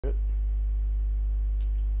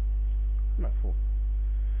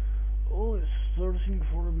Oh, it's searching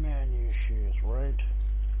for a menu issues, right?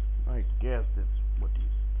 I guess that's what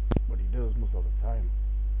he does most of the time.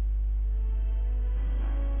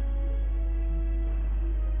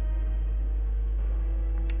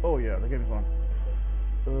 Oh yeah, the game's on.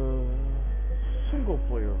 Single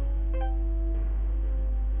player.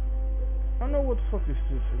 I don't know what the fuck is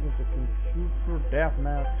this. I guess a computer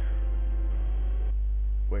deathmatch.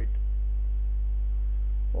 Wait.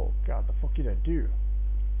 Oh god, the fuck did I do?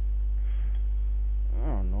 I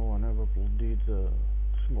don't know, I never did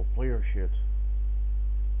single player shit.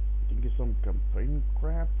 I think it's some campaign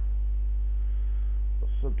crap or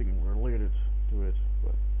something related to it,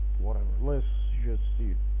 but whatever. Let's just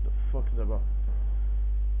see the fuck is about.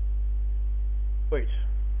 Wait.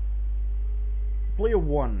 Player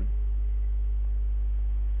 1.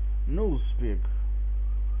 No speak.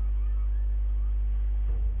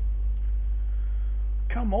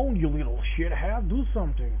 Come on, you little shithead, do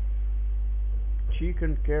something.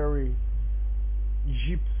 Chicken curry,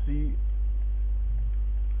 gypsy,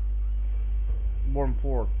 warm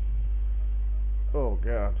pork. Oh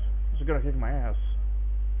god, this is gonna kick my ass.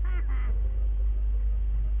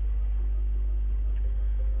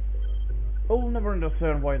 I'll never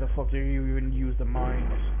understand why the fuck do you even use the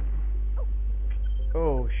mines.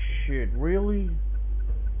 Oh shit, really?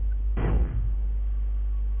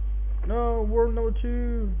 No, world number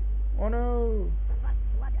 2. Oh no.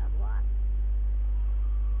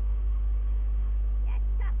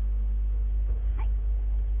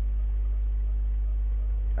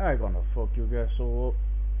 I'm gonna fuck you guys so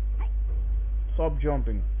up. Stop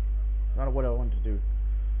jumping. Not what I want to do.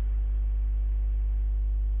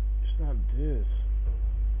 It's not this.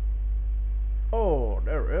 Oh,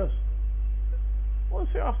 there it is.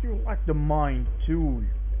 Let's see if you like the mine too,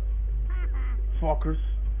 fuckers.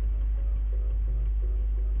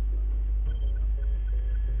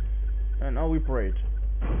 And now we prayed.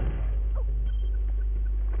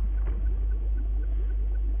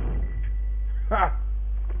 Ha!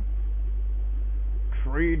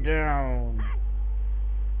 3 down.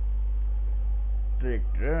 Take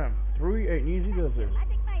that. 3 ain't easy, does it?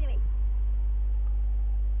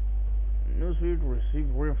 Newsfeed received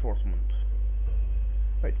reinforcement.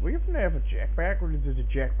 Wait, we even have a jackpack, or is this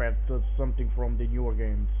a jackpack that's something from the newer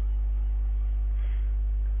games?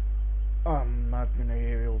 I'm not gonna be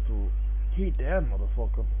able to hit that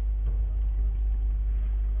motherfucker.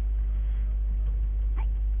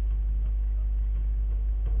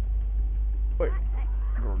 Wait,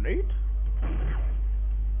 grenade?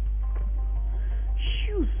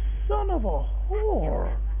 You son of a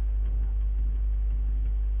whore!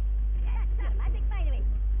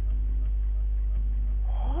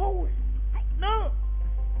 Holy... No!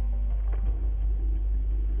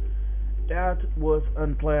 That was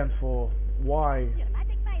unplanned for. Why?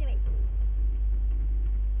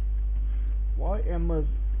 Why am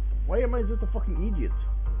I just a fucking idiot?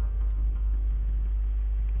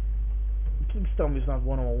 Please tell me it's not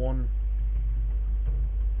 1-on-1.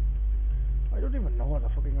 I don't even know how the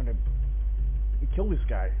fuck I'm gonna kill this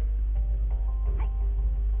guy.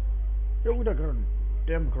 Yeah, we got a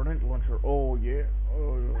damn grenade launcher. Oh yeah.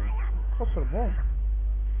 What's the wrong?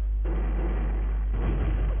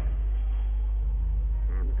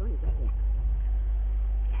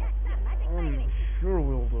 I'm sure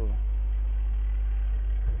we'll do.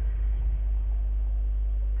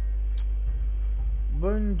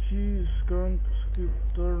 Bungee, skunk, skip,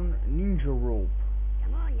 turn, ninja rope.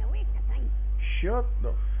 Come on, you waste of time. Shut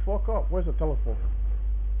the fuck up. Where's the teleporter?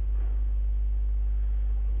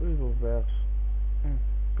 Where's those bats?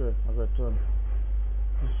 Good, I got turn.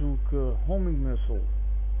 Bazooka, homing missile.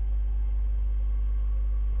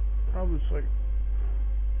 I was like,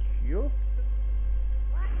 here?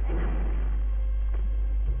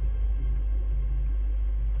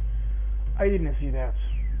 I didn't see that.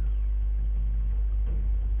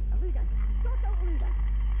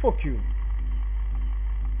 Fuck you.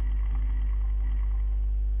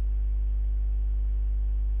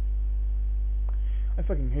 I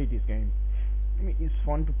fucking hate this game. I mean, it's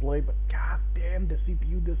fun to play, but goddamn, the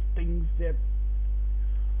CPU does things that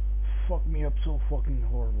fuck me up so fucking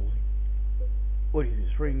horribly. What is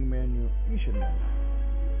this? Training menu? Mission menu.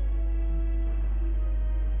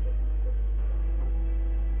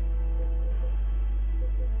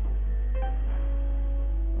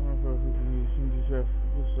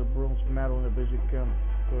 This is a bronze medal in the basic camp.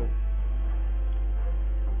 Good.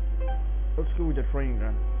 Let's go with the training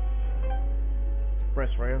gun. Press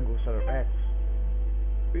triangle instead of X.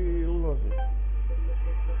 We love it.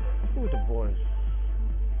 Let's go with the boys.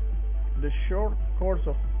 The short course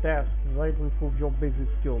of tasks designed to improve your basic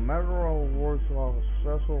skill. Measure all works are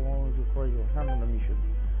successful only to create your hand on the mission.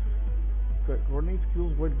 Okay, grenade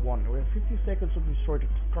skills grade 1. We have 50 seconds to destroy the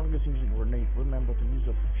targets using grenade. Remember to use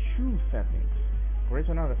a few settings. Grenades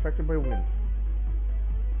are not affected by wind.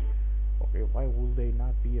 Okay, why will they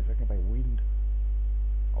not be affected by wind?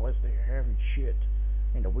 Unless they're heavy shit.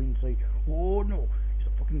 And the wind say, oh no, it's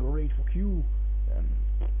a fucking grenade, fuck you. And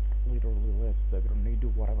literally lets the grenade do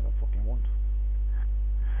whatever the fuck I want.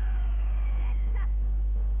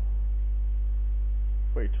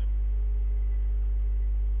 Wait.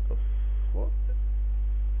 The fuck?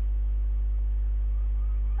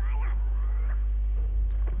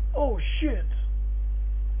 Oh shit!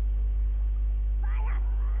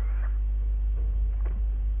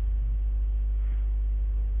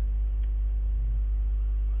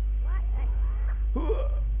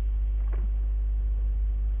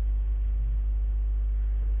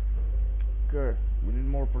 Good. We need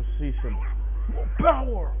more precision. More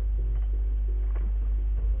power!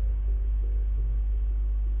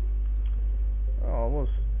 Oh,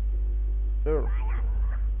 almost there.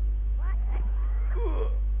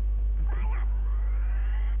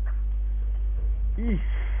 Eesh.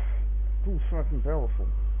 Too fucking powerful.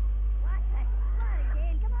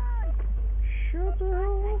 Shut the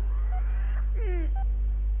hell up.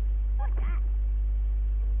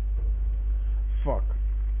 Fuck.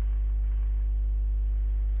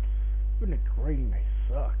 Penetrating, I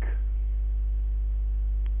suck.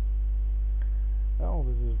 Well,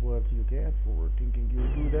 this is what you get for thinking you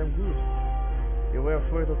do damn good. If you have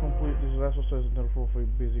failed to complete this exercise and therefore for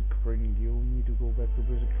basic training, you need to go back to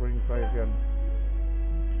basic training try again.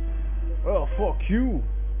 Well, fuck you!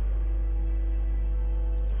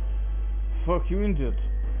 Fuck you indeed.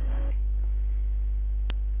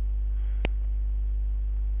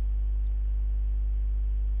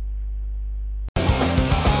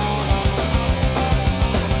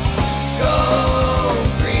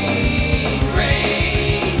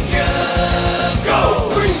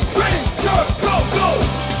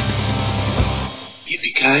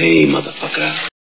 Hey, motherfucker.